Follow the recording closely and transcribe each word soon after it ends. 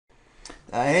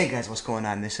Hey guys, what's going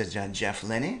on? This is Jeff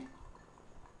Linney.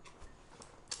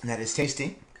 That is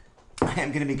tasty. I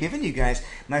am going to be giving you guys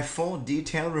my full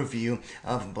detailed review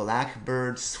of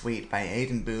Blackbird Suite by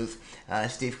Aidan Booth,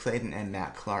 Steve Clayton, and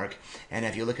Matt Clark. And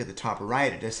if you look at the top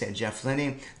right, it does say Jeff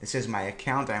Linney. This is my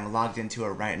account. I'm logged into it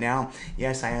right now.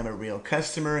 Yes, I am a real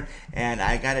customer, and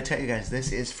I got to tell you guys,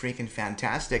 this is freaking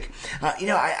fantastic.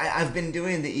 I've been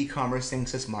doing the e-commerce thing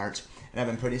since March, and I've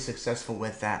been pretty successful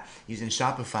with that using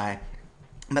Shopify.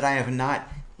 But I have not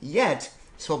yet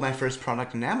sold my first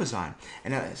product on Amazon.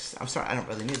 And I'm sorry, I don't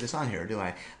really need this on here, do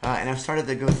I? And I've started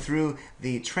to go through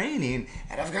the training,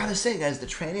 and I've got to say, guys, the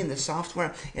training, the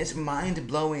software, it's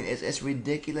mind-blowing. It's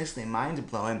ridiculously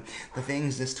mind-blowing, the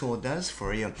things this tool does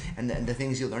for you, and the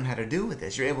things you learn how to do with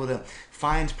this. You're able to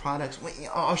find products. Well,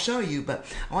 I'll show you, but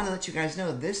I want to let you guys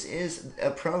know this is a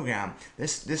program.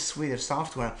 This suite of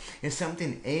software is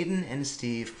something Aidan and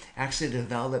Steve actually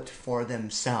developed for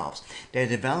themselves. They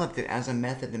developed it as a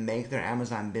method to make their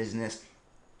Amazon business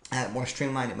more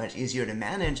streamlined and much easier to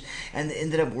manage, and it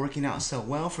ended up working out so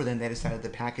well for them they decided to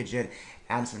package it,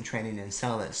 add some training, and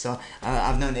sell it. So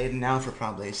I've known Aidan now for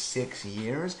probably 6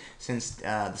 years, since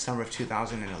the summer of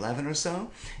 2011 or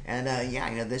so, and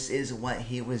this is what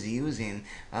he was using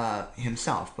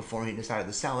himself before he decided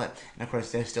to sell it, and of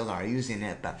course they still are using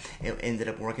it, but it ended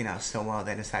up working out so well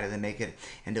they decided to make it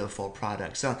into a full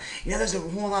product. So there's a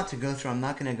whole lot to go through. I'm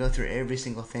not going to go through every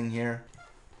single thing here.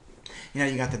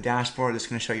 You got the dashboard that's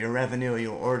going to show your revenue,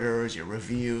 your orders, your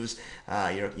reviews,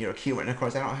 your keyword. And of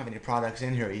course, I don't have any products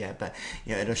in here yet, but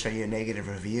it'll show you negative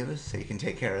reviews, so you can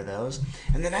take care of those.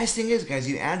 And the nice thing is, guys,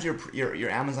 you add your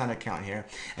Amazon account here,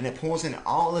 and it pulls in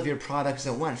all of your products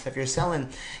at once. So if you're selling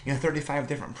 35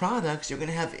 different products, you're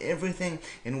going to have everything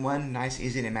in one nice,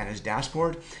 easy to manage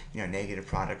dashboard. Negative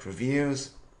product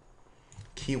reviews,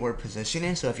 keyword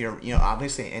positioning. So if you're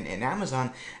obviously in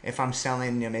Amazon, if I'm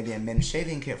selling maybe a men's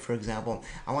shaving kit, for example,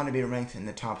 I want to be ranked in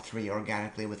the top 3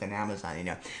 organically within Amazon.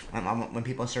 When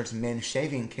people search men's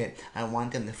shaving kit, I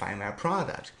want them to find my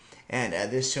product. And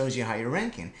this shows you how you're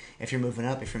ranking. If you're moving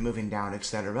up, if you're moving down,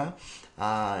 etc.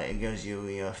 It gives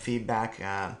you feedback,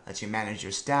 lets you manage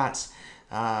your stats.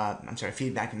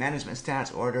 Feedback and management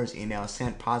stats, orders, emails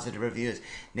sent, positive reviews,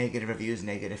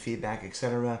 negative feedback,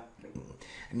 etc.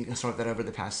 And you can sort that over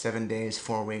the past 7 days,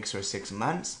 4 weeks, or 6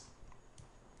 months.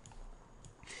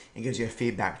 It gives you a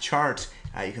feedback chart.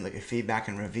 You can look at feedback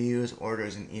and reviews,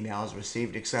 orders and emails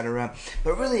received, etc.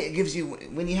 But really, it gives you,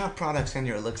 when you have products in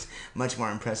here, it looks much more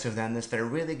impressive than this, but it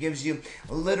really gives you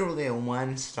literally a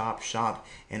one-stop shop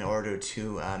in order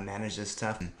to manage this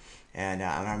stuff. And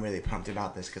I'm really pumped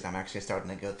about this because I'm actually starting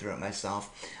to go through it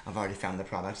myself. I've already found the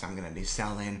products I'm going to be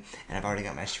selling, and I've already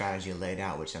got my strategy laid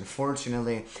out, which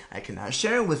unfortunately I cannot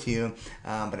share with you,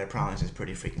 but I promise it's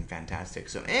pretty freaking fantastic.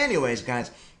 So anyways,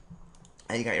 guys,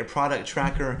 you got your product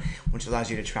tracker, which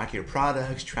allows you to track your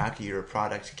products, track your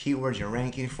product keywords you're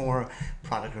ranking for,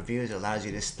 product reviews. It allows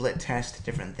you to split test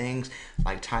different things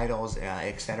like titles,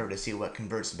 etc., to see what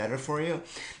converts better for you.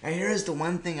 Now here's the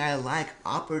one thing I like,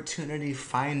 Opportunity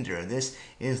Finder. This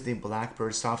is the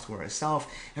Blackbird software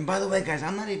itself. And by the way, guys,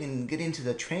 I'm not even getting to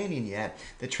the training yet.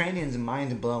 The training is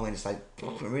mind-blowing. It's like,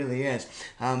 it really is.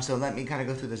 So let me kind of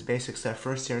go through this basic stuff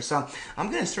first here. So I'm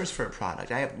going to search for a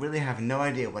product. I really have no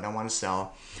idea what I want to sell.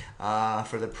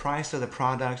 For the price of the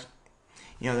product,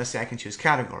 let's say I can choose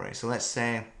category. So let's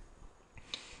say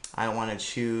I want to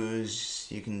choose,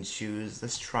 you can choose,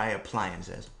 let's try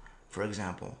appliances, for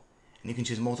example. And you can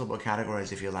choose multiple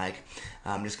categories if you like.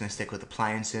 I'm just going to stick with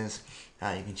appliances.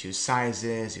 You can choose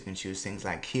sizes. You can choose things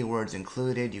like keywords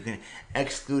included. You can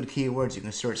exclude keywords. You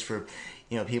can search for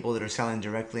people that are selling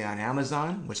directly on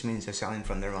Amazon, which means they're selling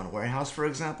from their own warehouse, for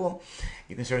example.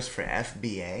 You can search for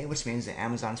FBA, which means that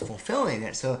Amazon's fulfilling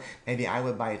it. So maybe I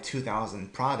would buy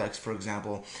 2,000 products, for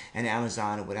example, and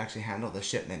Amazon would actually handle the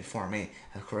shipment for me,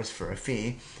 of course, for a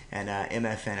fee. And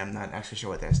MFN, I'm not actually sure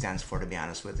what that stands for, to be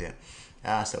honest with you.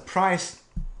 So price,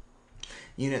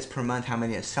 units per month, how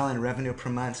many it's selling, revenue per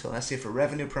month. So let's see, for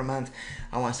revenue per month,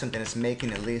 I want something that's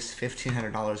making at least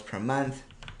 $1,500 per month,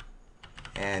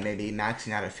 and maybe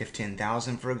maxing out at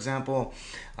 $15,000, for example.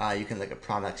 You can look at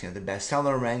products, the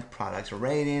bestseller rank, products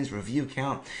ratings, review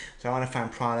count. So I want to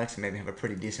find products that maybe have a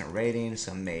pretty decent rating,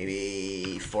 so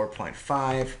maybe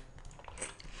 4.5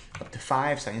 up to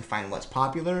 5, so I can find what's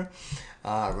popular.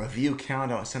 Review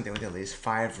count, I want something with at least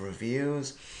 5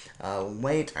 reviews.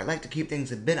 Weight, I like to keep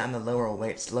things a bit on the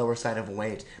lower side of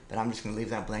weight, but I'm just going to leave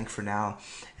that blank for now.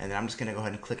 And then I'm just going to go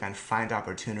ahead and click on Find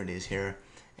Opportunities here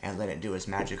and let it do its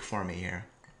magic for me here.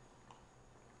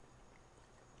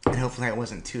 And hopefully I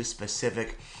wasn't too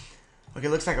specific Okay,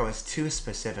 looks like I was too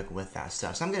specific with that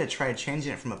stuff. So I'm going to try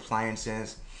changing it from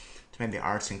appliances to maybe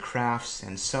arts and crafts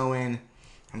and sewing.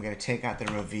 I'm going to take out the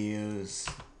reviews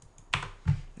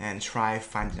and try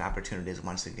finding opportunities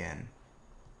once again.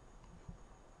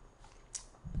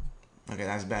 Okay,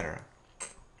 that's better.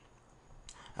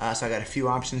 So I got a few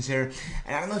options here.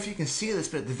 And I don't know if you can see this,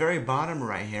 but at the very bottom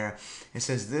right here, it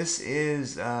says this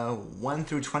is 1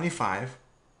 through 25.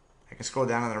 I can scroll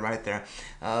down on the right there,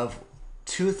 of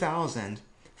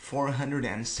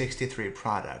 2,463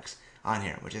 products on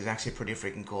here, which is actually pretty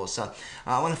freaking cool. So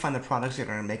I want to find the products that are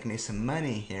going to make me some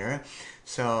money here.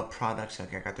 So products,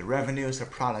 okay, I got the revenue. So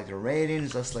product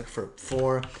ratings, let's look for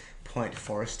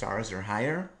 4.4 stars or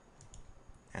higher.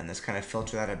 And let's kind of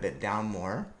filter that a bit down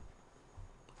more.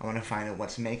 I want to find out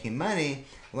what's making money,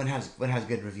 what has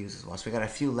good reviews as well. So we got a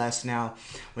few less now.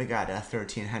 We got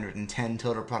 1,310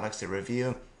 total products to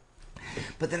review.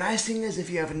 But the nice thing is, if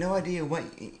you have no idea what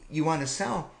you want to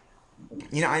sell,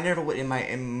 you know, I never would in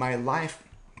my life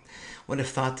would have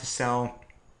thought to sell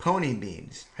pony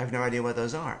beads. I have no idea what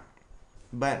those are.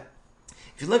 But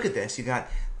if you look at this, you got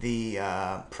the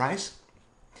price.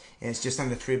 It's just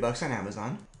under $3 on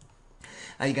Amazon.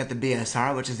 You got the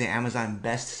BSR, which is the Amazon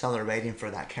bestseller rating for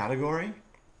that category.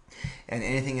 And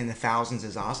anything in the thousands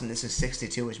is awesome. This is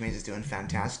 62, which means it's doing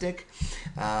fantastic.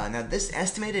 Now, this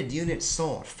estimated units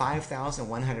sold,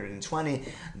 5,120.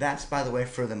 That's, by the way,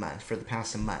 for the month, for the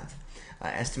past month.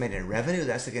 Estimated revenue,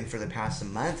 that's again for the past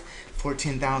month,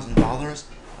 $14,000.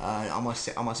 Almost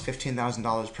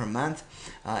 $15,000 per month.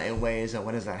 It weighs,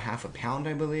 what is that, half a pound,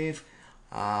 I believe.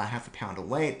 Half a pound of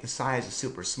weight. The size is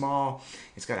super small.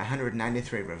 It's got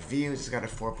 193 reviews. It's got a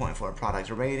 4.4 product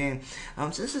rating.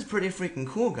 So this is pretty freaking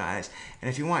cool, guys. And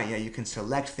if you want, yeah, you can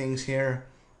select things here.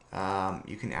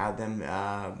 You can add them.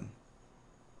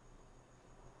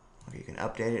 You can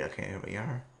update it. Okay, here we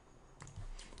are.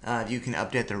 You can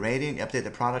update the rating, update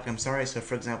the product, I'm sorry. So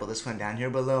for example, this one down here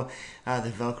below,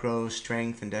 the Velcro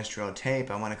Strength Industrial Tape.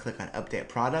 I want to click on Update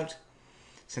Product.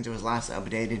 Since it was last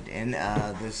updated in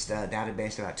this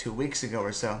database about 2 weeks ago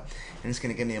or so, and it's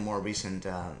going to give me a more recent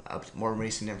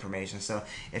information. So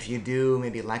if you do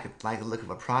maybe like the look of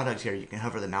a product here, you can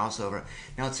hover the mouse over it.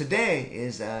 Now today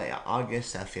is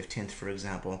August 15th, for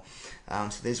example.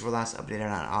 So these were last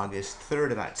updated on August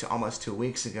 3rd, about almost 2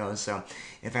 weeks ago. So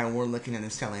if I were looking into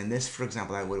selling this, for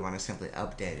example, I would want to simply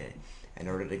update it in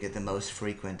order to get the most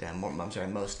frequent,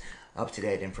 most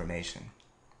up-to-date information.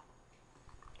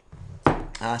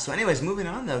 So anyways, moving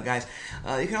on though, guys,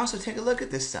 you can also take a look at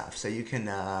this stuff. So you can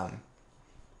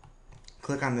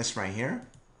click on this right here.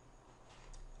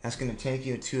 That's going to take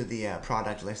you to the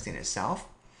product listing itself.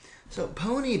 So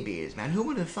pony beads, man, who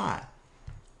would have thought?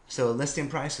 So listing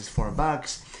price is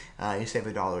 $4. You save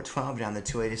 $1.12 down to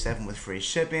 $2.87 with free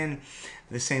shipping.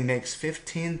 This thing makes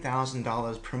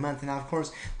 $15,000 per month. Now, of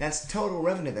course, that's total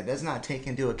revenue. That does not take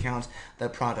into account the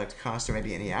product cost or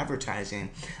maybe any advertising.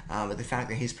 But the fact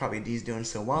that he's doing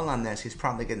so well on this, he's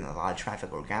probably getting a lot of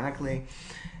traffic organically.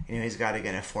 You know, he's got,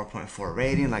 again, a 4.4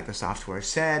 rating, like the software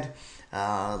said.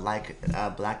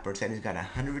 BlackBird said, he's got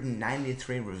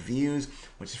 193 reviews,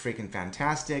 which is freaking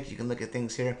fantastic. You can look at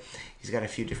things here. He's got a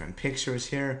few different pictures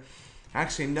here.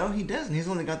 Actually, no, he doesn't. He's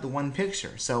only got the one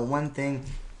picture. So one thing,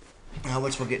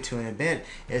 which we'll get to in a bit,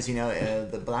 is, you know,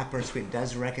 the BlackBird suite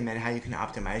does recommend how you can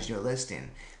optimize your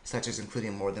listing, such as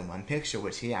including more than one picture,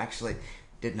 which he actually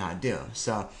did not do.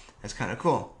 So that's kind of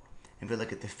cool. If we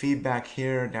look at the feedback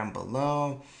here down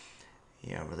below,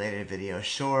 you know, related video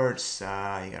shorts, you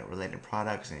got related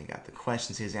products, and you got the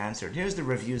questions he's answered. Here's the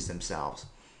reviews themselves.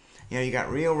 You know, you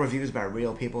got real reviews by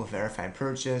real people, verified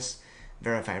purchase.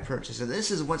 So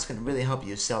this is what's going to really help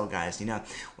you sell, guys. You know,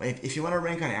 if you want to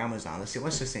rank on Amazon, let's see,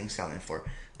 what's this thing selling for?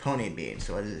 Pony beads.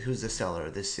 So who's the seller?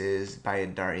 This is by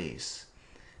Darius.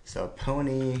 So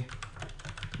pony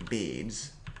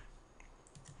beads.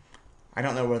 I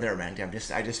don't know where they're ranked.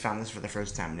 I just found this for the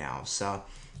first time now. So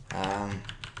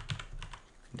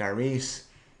Darius.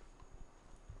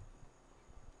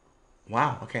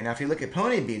 Wow. Okay. Now, if you look at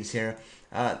pony beads here,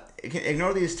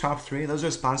 ignore these top three. Those are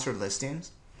sponsored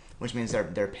listings, which means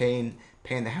they're paying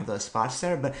to have those spots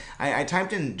there. But I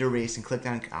typed in Darius and clicked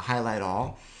on highlight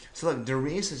all. So look,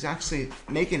 Darius is actually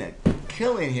making a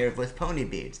killing here with pony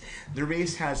beads.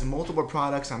 Darius has multiple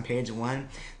products on page 1.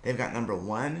 They've got number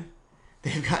 1.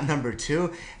 They've got number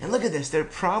 2. And look at this. They're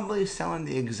probably selling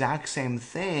the exact same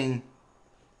thing.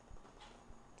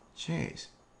 Jeez.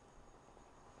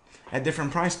 At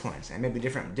different price points and maybe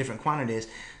different quantities.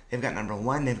 They've got number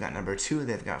 1, they've got number 2,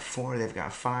 they've got 4, they've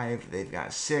got 5, they've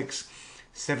got 6,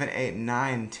 7, 8,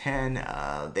 9,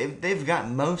 10. They've got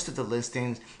most of the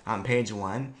listings on page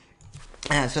 1.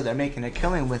 And so they're making a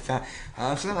killing with that.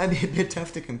 So that might be a bit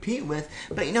tough to compete with.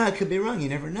 But I could be wrong. You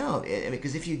never know.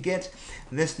 Because if you get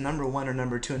this number 1 or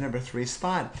number 2 or number 3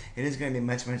 spot, it is going to be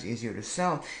much, much easier to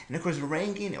sell. And of course,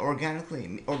 ranking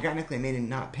organically meaning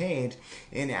not paid,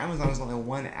 in Amazon is only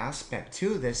one aspect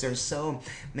to this. There's so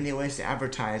many ways to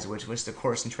advertise, which the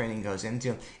course and training goes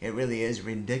into. It really is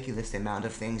ridiculous the amount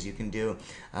of things you can do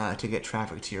to get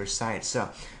traffic to your site. So,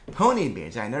 pony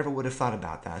beads, I never would have thought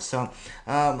about that. So,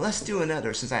 let's do another.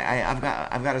 Since I've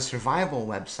got a survival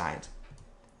website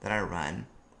that I run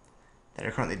that I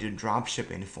currently do drop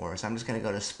shipping for. So I'm just going to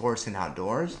go to sports and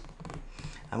outdoors.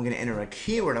 I'm going to enter a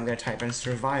keyword. I'm going to type in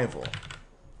survival,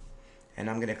 and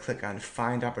I'm going to click on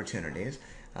find opportunities.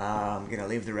 I'm going to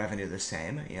leave the revenue the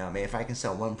same. If I can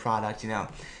sell one product, and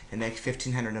make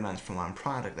 $1,500 a month from one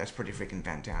product, that's pretty freaking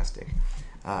fantastic.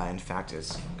 In fact,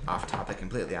 it's off topic,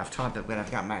 completely off topic, but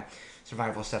I've got my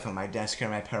survival stuff on my desk here,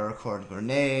 my paracord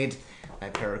grenade, my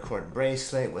paracord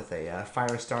bracelet with a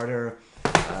fire starter.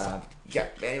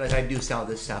 Anyways, I do sell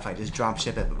this stuff. I just drop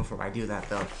ship it, but before I do that,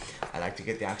 though, I like to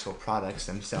get the actual products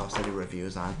themselves to do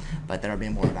reviews on, but there'll be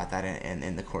more about that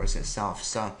in the course itself.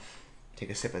 So, take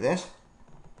a sip of this.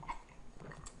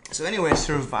 So anyway,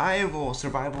 survival.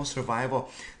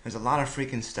 There's a lot of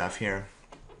freaking stuff here.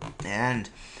 And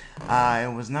I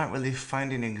was not really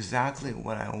finding exactly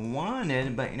what I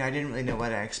wanted, but I didn't really know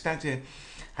what I expected.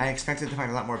 I expected to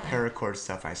find a lot more paracord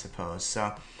stuff, I suppose.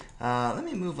 So let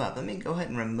me move up. Let me go ahead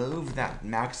and remove that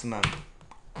maximum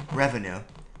revenue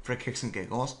for kicks and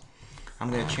giggles.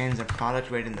 I'm going to change the product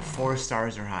rating to 4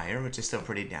 stars or higher, which is still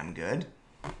pretty damn good.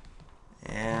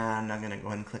 And I'm going to go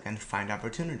ahead and click on Find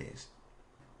Opportunities.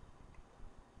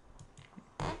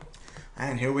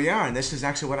 And here we are, and this is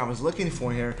actually what I was looking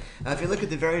for here. If you look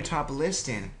at the very top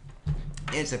listing,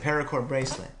 it's a paracord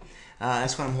bracelet.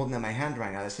 That's what I'm holding in my hand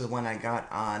right now. This is one I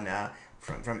got on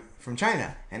from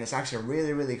China, and it's actually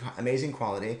really, really amazing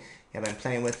quality. I've been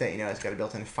playing with it. It's got a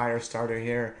built-in fire starter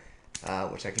here,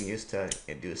 which I can use to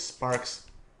do sparks.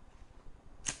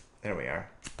 There we are.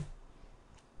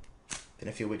 Been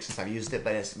a few weeks since I've used it,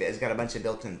 but it's got a bunch of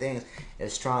built-in things.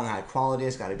 It's strong, high quality.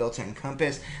 It's got a built-in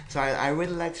compass. So I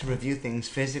really like to review things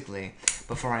physically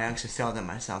before I actually sell them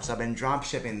myself. So I've been drop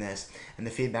shipping this, and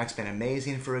the feedback's been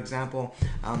amazing, for example.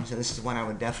 So this is one I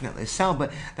would definitely sell,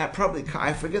 but that probably,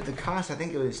 I forget the cost. I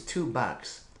think it was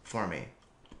 $2 for me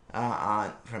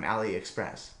from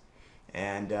AliExpress.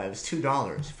 And it was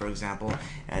 $2, for example,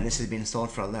 and this is being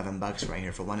sold for $11 right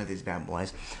here for one of these bad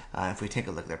boys. If we take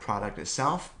a look at the product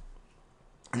itself,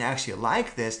 and actually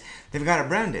like this, they've got it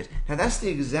branded. Now that's the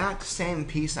exact same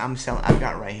piece I've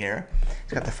got right here.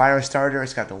 It's got the fire starter,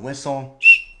 it's got the whistle,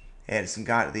 it's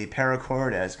got the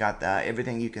paracord, it's got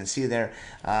everything you can see there,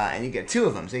 and you get 2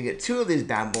 of them. So you get 2 of these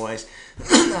bad boys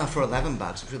for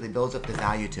 $11, which really builds up the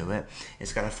value to it.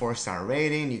 It's got a 4-star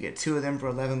rating. You get 2 of them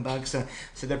for $11.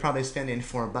 So they're probably spending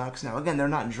 $4. Now again, they're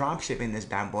not drop shipping this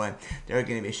bad boy. They're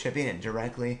going to be shipping it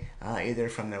directly, either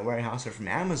from their warehouse or from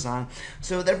Amazon.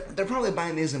 So they're probably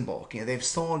buying these in bulk. They've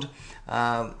sold.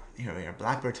 Here we are.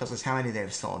 BlackBird tells us how many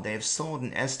they've sold. They've sold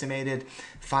an estimated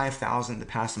 5,000 the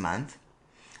past month.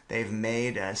 They've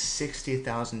made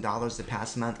 $60,000 the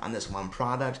past month on this one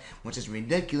product, which is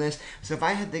ridiculous. So if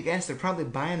I had to guess, they're probably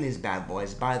buying these bad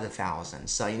boys by the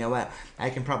thousands. So you know what? I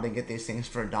can probably get these things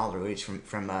for $1 each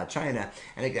from China.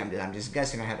 And again, I'm just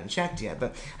guessing. I haven't checked yet,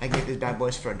 but I can get these bad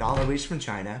boys for $1 each from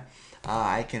China.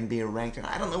 I can be ranked, and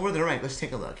I don't know where they're ranked. Let's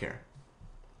take a look here.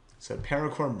 So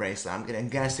paracord bracelet. I'm going to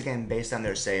guess again based on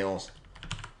their sales.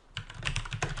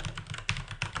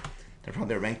 They're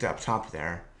probably ranked up top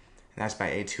there. And that's by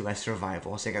A2S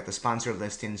Survival. So you got the sponsored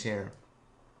listings here.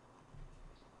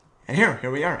 And here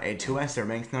we are. A2S, they're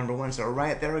ranked number 1. So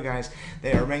right there, guys,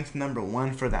 they are ranked number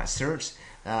 1 for that search.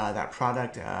 That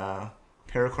product,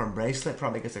 paracord bracelet,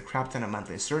 probably gets a crap ton of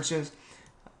monthly searches.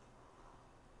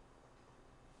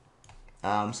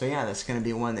 So yeah, that's going to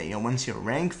be one that, once you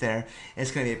rank there,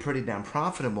 it's going to be pretty damn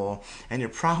profitable, and you're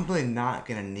probably not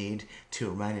going to need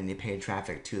to run any paid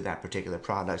traffic to that particular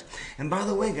product. And by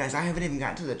the way, guys, I haven't even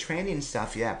gotten to the training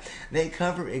stuff yet. They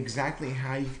cover exactly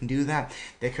how you can do that.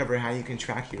 They cover how you can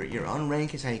track your own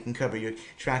rankings, how you can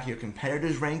track your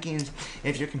competitors' rankings.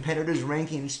 If your competitors'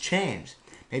 rankings change,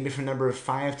 maybe from number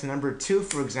 5 to number 2,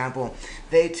 for example,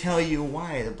 they tell you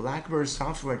why. The BlackBird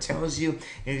software tells you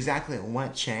exactly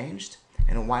what changed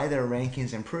and why their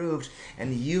rankings improved,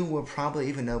 and you will probably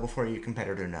even know before your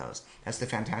competitor knows. That's the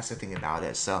fantastic thing about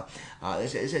it. So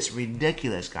it's just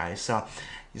ridiculous, guys. So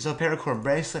paracord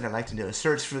bracelet, I'd like to do a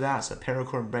search for that. So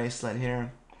paracord bracelet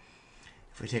here.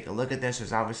 If we take a look at this,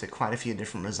 there's obviously quite a few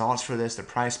different results for this. The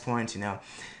price point,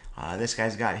 This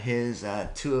guy's got his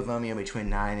two of them, between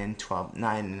 $9 and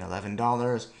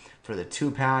 $11 for the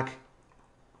 2-pack.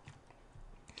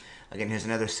 Again, here's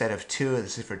another set of 2.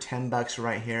 This is for $10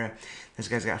 right here. This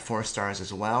guy's got 4 stars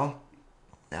as well.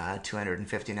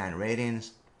 259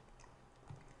 ratings.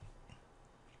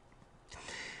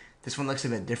 This one looks a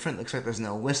bit different. Looks like there's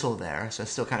no whistle there, so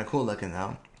it's still kind of cool looking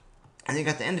though. And you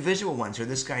got the individual ones here.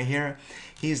 This guy here,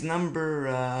 he's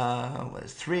number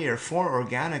 3 or 4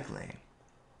 organically.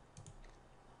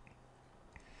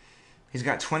 He's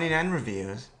got 29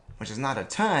 reviews, which is not a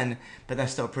ton, but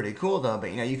that's still pretty cool though.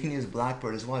 But you can use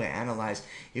BlackBird as well to analyze.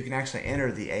 You can actually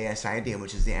enter the ASID,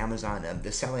 which is the Amazon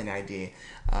the selling ID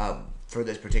for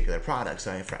this particular product.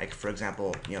 So for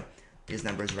example, these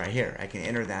numbers right here, I can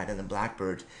enter that in the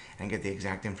BlackBird and get the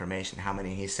exact information, how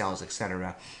many he sells,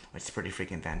 etc., which is pretty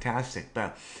freaking fantastic.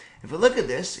 But if we look at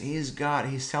this, he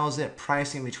sells it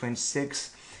pricing between $6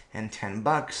 and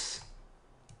 $10.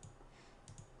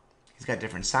 He's got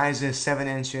different sizes, 7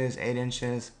 inches, 8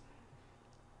 inches.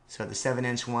 So the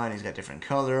 7-inch one, he's got different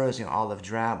colors, olive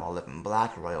drab, olive and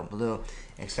black, royal blue,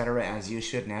 etc., as you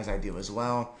should and as I do as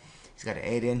well. He's got an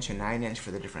 8-inch and 9-inch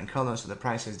for the different colors, so the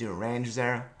prices do range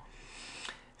there.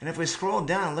 And if we scroll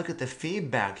down and look at the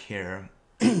feedback here,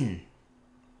 he's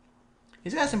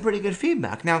got some pretty good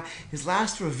feedback. Now, his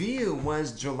last review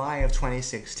was July of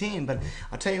 2016, but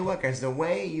I'll tell you what, guys, the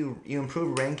way you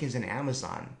improve rankings in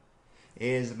Amazon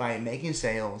is by making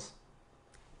sales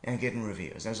and getting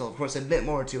reviews. There's of course a bit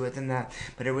more to it than that,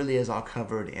 but it really is all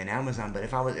covered in Amazon. But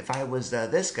if I was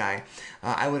this guy,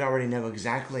 I would already know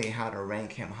exactly how to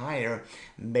rank him higher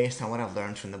based on what I've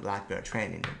learned from the BlackBird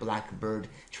training,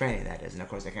 that is. And of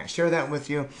course I can't share that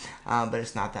with you, but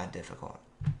it's not that difficult,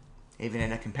 even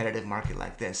in a competitive market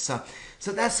like this. So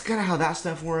that's kind of how that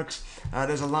stuff works.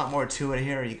 There's a lot more to it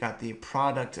here. You got the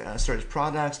product, search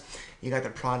products. You got the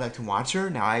product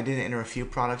watcher. Now I did enter a few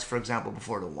products, for example,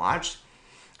 before to watch.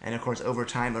 And of course, over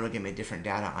time, it'll give me different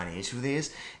data on each of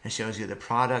these. It shows you the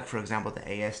product, for example, the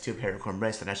AS2 paracord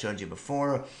bracelet I showed you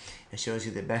before. It shows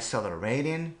you the bestseller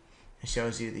rating. It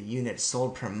shows you the units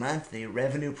sold per month, the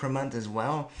revenue per month as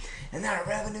well. And that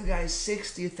revenue, guys,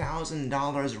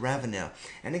 $60,000 revenue.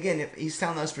 And again, if he's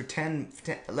selling those for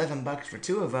 $11 for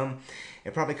 2 of them,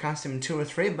 it probably cost him $2 or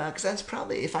 $3. That's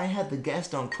probably, if I had the guess,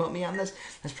 don't quote me on this,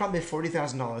 that's probably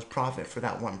 $40,000 profit for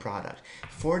that one product.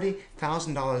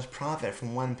 $40,000 profit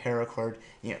from one paracord,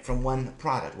 from one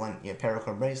product, one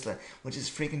paracord bracelet, which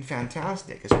is freaking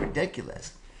fantastic. It's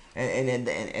ridiculous.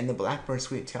 And the BlackBird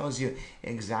suite tells you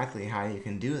exactly how you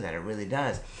can do that. It really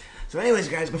does. So anyways,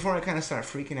 guys, before I kind of start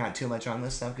freaking out too much on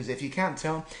this stuff, because if you can't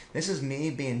tell, this is me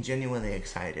being genuinely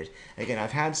excited. Again,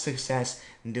 I've had success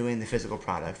in doing the physical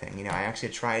product thing. I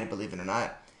actually tried, believe it or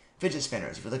not, fidget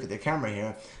spinners. If you look at the camera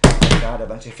here, I've got a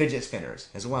bunch of fidget spinners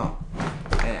as well.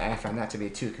 And I found that to be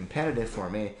too competitive for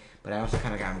me, but I also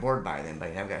kind of got bored by them.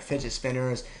 But I've got fidget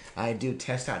spinners. I do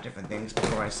test out different things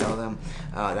before I sell them.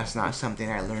 That's not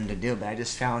something I learned to do, but I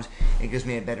just found it gives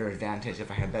me a better advantage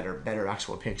if I have better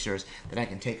actual pictures that I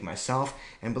can take myself.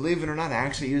 And believe it or not, I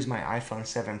actually use my iPhone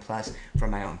 7 Plus for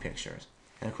my own pictures.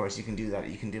 And of course, you can do that.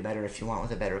 You can do better if you want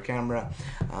with a better camera,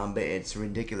 but it's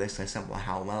ridiculously simple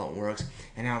how well it works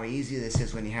and how easy this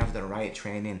is when you have the right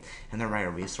training and the right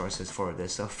resources for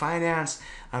this. So finance,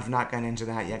 I've not gone into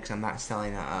that yet because I'm not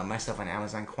selling myself on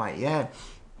Amazon quite yet.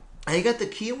 And you got the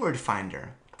keyword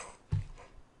finder.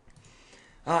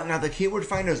 Now, the keyword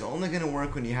finder is only going to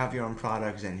work when you have your own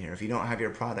products in here. If you don't have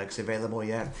your products available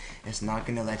yet, it's not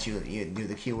going to let you do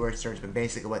the keyword search. But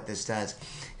basically what this does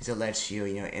is it lets you,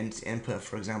 input,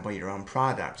 for example, your own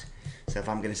product. So if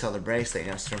I'm going to sell the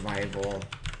bracelet, survival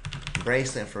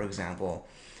bracelet, for example,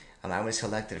 I would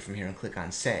select it from here and click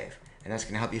on save. And that's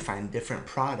going to help you find different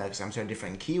products,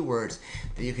 different keywords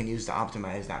that you can use to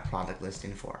optimize that product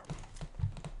listing for.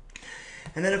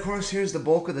 And then, of course, here's the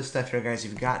bulk of the stuff here, guys.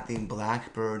 You've got the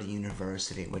BlackBird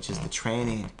University, which is the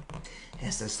training.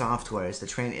 It's the software. It's the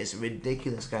training. It's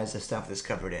ridiculous, guys, the stuff that's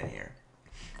covered in here.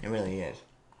 It really is.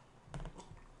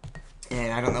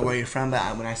 And I don't know where you're from,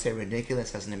 but when I say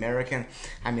ridiculous as an American,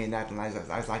 I mean that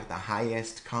as like the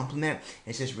highest compliment.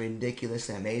 It's just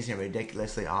ridiculously amazing,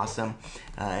 ridiculously awesome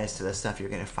as to the stuff you're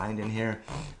going to find in here.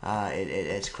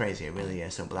 It's crazy, it really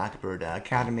is. So BlackBird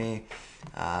Academy,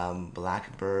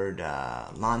 BlackBird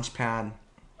Launchpad.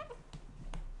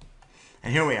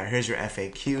 And here we are. Here's your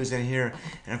FAQs in here.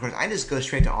 And of course, I just go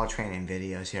straight to all training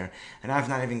videos here. And I've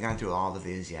not even gone through all of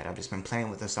these yet. I've just been playing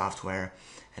with the software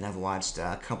and I've watched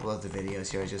a couple of the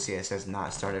videos here. As you'll see, it says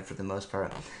not started for the most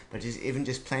part, but even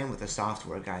just playing with the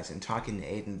software, guys, and talking to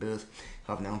Aidan Booth,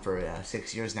 who I've known for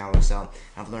 6 years now or so,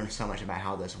 I've learned so much about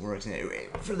how this works. And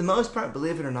for the most part,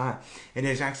 believe it or not, it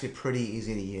is actually pretty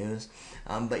easy to use,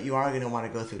 but you are going to want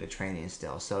to go through the training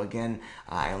still. So again,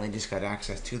 I only just got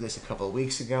access to this a couple of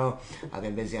weeks ago. I've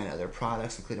been busy on other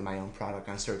products, including my own product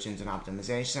on search engine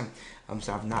optimization,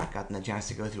 so I've not gotten the chance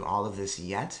to go through all of this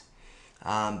yet.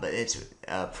 But it's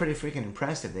pretty freaking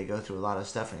impressive. They go through a lot of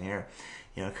stuff in here,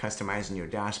 you know, customizing your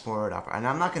dashboard. And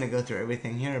I'm not going to go through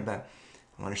everything here, but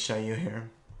I want to show you here.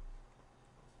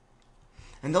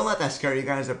 And don't let that scare you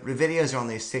guys. The videos are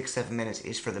only 6-7 minutes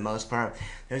each for the most part.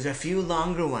 There's a few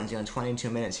longer ones, you know,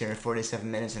 22 minutes here, 47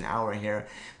 minutes, an hour here.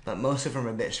 But most of them are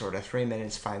a bit shorter, 3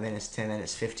 minutes, 5 minutes, 10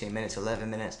 minutes, 15 minutes, 11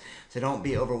 minutes. So don't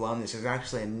be overwhelmed. This is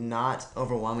actually not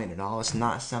overwhelming at all. It's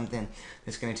not something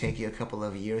that's going to take you a couple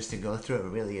of years to go through. It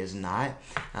really is not.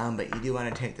 But you do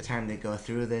want to take the time to go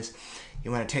through this. You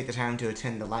want to take the time to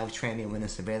attend the live training when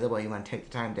it's available. You want to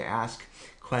take the time to ask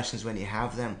questions when you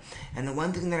have them. And the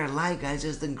one thing that I like, guys,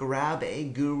 is the grab a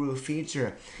guru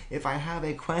feature. If I have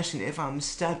a question, if I'm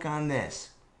stuck on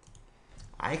this,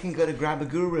 I can go to grab a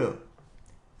guru.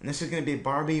 And this is going to be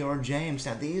Barbie or James.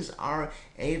 Now, these are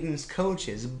Aidan's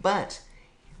coaches, but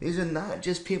these are not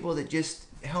just people that just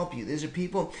help you. These are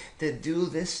people that do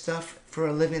this stuff for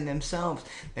a living themselves.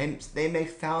 They make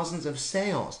thousands of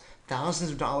sales,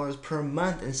 thousands of dollars per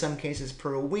month, in some cases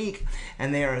per week,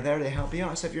 and they are there to help you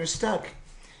out. So if you're stuck,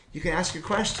 you can ask your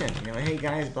question, you know, hey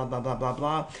guys, blah, blah, blah, blah,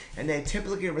 blah, and they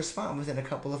typically respond within a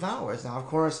couple of hours. Now, of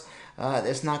course,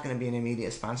 it's not going to be an immediate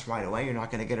response right away. You're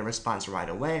not going to get a response right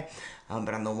away,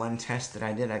 but on the one test that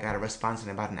I did, I got a response in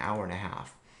about an hour and a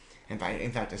half. In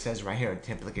fact, it says right here,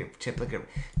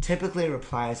 typically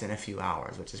replies in a few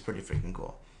hours, which is pretty freaking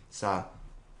cool. So,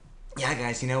 yeah,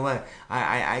 guys, you know what?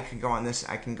 I could go on this.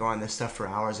 I can go on this stuff for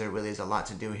hours. There really is a lot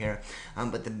to do here.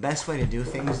 But the best way to do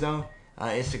things, though,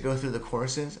 is to go through the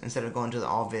courses instead of going to the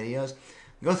all videos.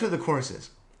 Go through the courses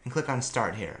and click on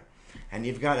start here. And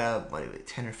you've got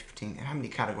 10 or 15. How many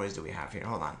categories do we have here?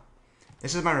 Hold on.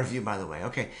 This is my review, by the way.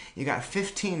 Okay, you got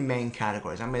 15 main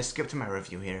categories. I'm going to skip to my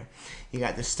review here. You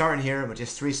got the start here, which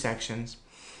is 3 sections.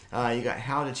 You got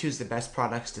how to choose the best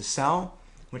products to sell,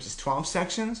 which is 12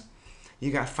 sections.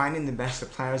 You got finding the best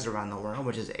suppliers around the world,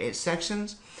 which is 8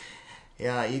 sections.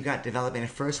 You got developing a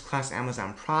first-class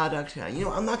Amazon product. You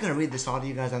know, I'm not going to read this all to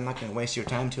you guys. I'm not going to waste your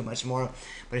time too much more.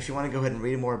 But if you want to go ahead and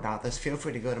read more about this, feel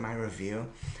free to go to my review.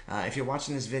 If you're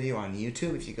watching this video on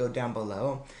YouTube, if you go down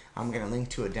below, I'm going to link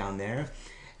to it down there.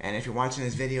 And if you're watching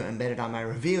this video embedded on my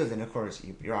review, then of course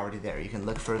you're already there. You can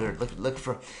look further, look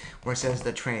for where it says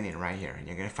the training right here, and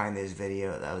you're going to find this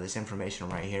video, this information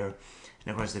right here. And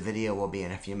of course, the video will be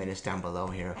in a few minutes down below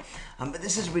here. But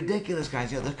this is ridiculous,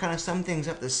 guys. You know, there's kind of sum things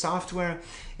up. The software,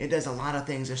 it does a lot of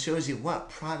things. It shows you what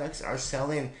products are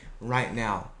selling right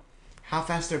now, how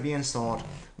fast they're being sold,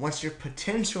 what's your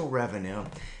potential revenue,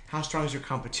 how strong is your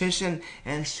competition,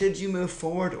 and should you move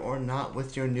forward or not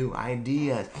with your new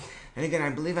ideas. And again, I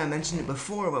believe I mentioned it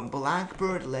before, but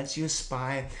BlackBird lets you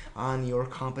spy on your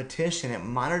competition. It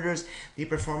monitors the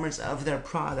performance of their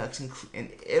products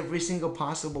in every single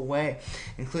possible way,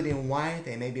 including why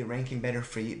they may be ranking better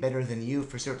than you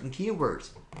for certain keywords.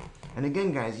 And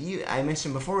again, guys, I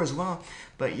mentioned before as well,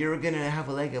 but you're going to have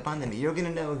a leg up on them. You're going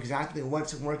to know exactly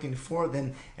what's working for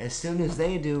them as soon as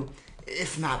they do,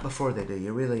 if not before they do.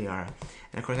 You really are.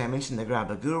 And of course, I mentioned the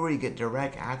Grab a Guru. You get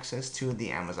direct access to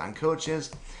the Amazon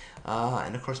coaches.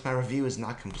 And of course, my review is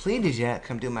not completed yet.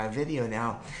 Come do my video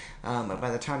now. But by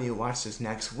the time you watch this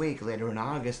next week, later in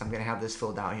August, I'm going to have this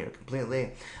filled out here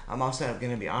completely. I'm also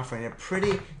going to be offering a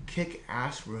pretty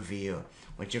kick-ass review,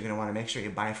 which you're going to want to make sure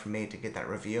you buy from me to get that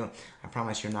review. I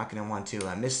promise you're not going to want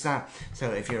to miss that.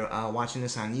 So if you're watching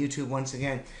this on YouTube, once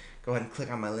again, go ahead and click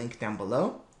on my link down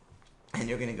below. And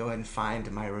you're going to go ahead and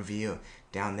find my review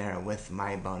down there with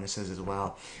my bonuses as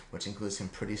well, which includes some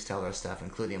pretty stellar stuff,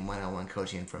 including one-on-one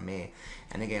coaching from me.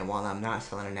 And again, while I'm not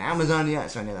selling on Amazon yet,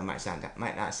 so I know that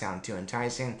might not sound too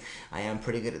enticing, I am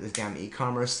pretty good at this damn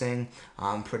e-commerce thing.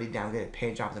 I'm pretty damn good at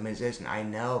page optimization. I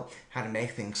know how to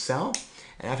make things sell.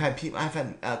 And I've had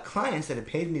clients that have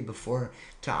paid me before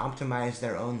to optimize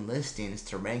their own listings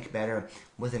to rank better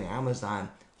within Amazon,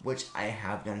 which I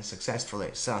have done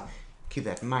successfully. So keep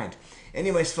that in mind.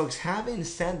 Anyways, folks, having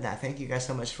said that, thank you guys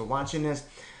so much for watching this.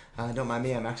 Don't mind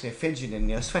me, I'm actually fidgeting. You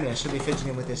know, it's funny, I should be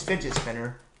fidgeting with this fidget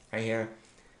spinner right here,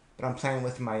 but I'm playing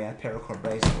with my paracord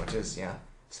bracelet, which is, yeah,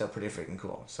 still pretty freaking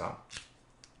cool. So,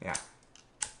 yeah.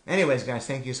 Anyways, guys,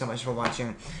 thank you so much for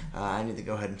watching. I need to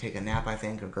go ahead and take a nap, I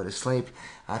think, or go to sleep.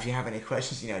 If you have any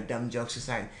questions, dumb jokes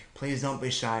aside, please don't be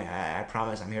shy. I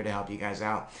promise I'm here to help you guys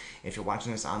out. If you're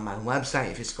watching this on my website,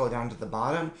 if you scroll down to the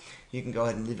bottom, you can go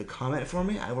ahead and leave a comment for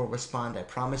me. I will respond, I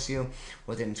promise you,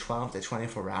 within 12 to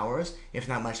 24 hours, if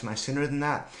not much sooner than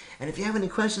that. And if you have any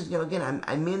questions, again,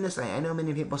 I mean this, I know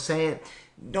many people say it,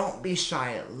 don't be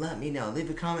shy. Let me know. Leave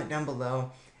a comment down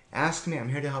below. Ask me. I'm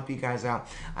here to help you guys out.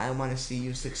 I want to see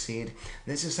you succeed.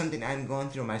 This is something I'm going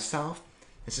through myself.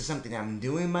 This is something I'm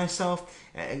doing myself.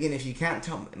 Again, if you can't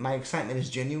tell, my excitement is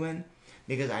genuine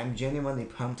because I'm genuinely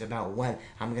pumped about what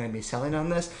I'm going to be selling on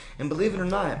this. And believe it or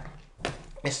not,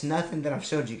 it's nothing that I've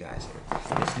showed you guys.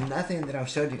 It's nothing that I've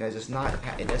showed you guys. It's not.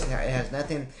 It has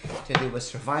nothing to do with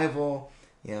survival.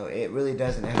 It really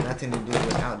doesn't. It has nothing to do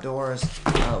with outdoors,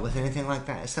 with anything like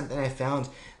that. It's something I found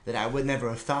that I would never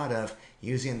have thought of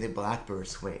using the BlackBird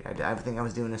suite. I think I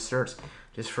was doing a search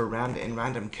just for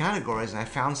random categories, and I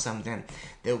found something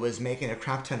that was making a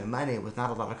crap ton of money with not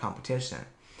a lot of competition.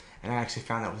 And I actually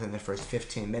found out within the first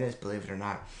 15 minutes, believe it or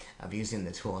not, of using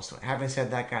the tool. So having said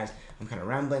that, guys, I'm kind of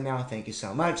rambling now. Thank you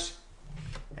so much,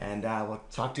 and we'll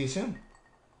talk to you soon.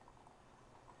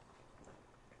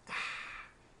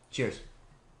 Cheers.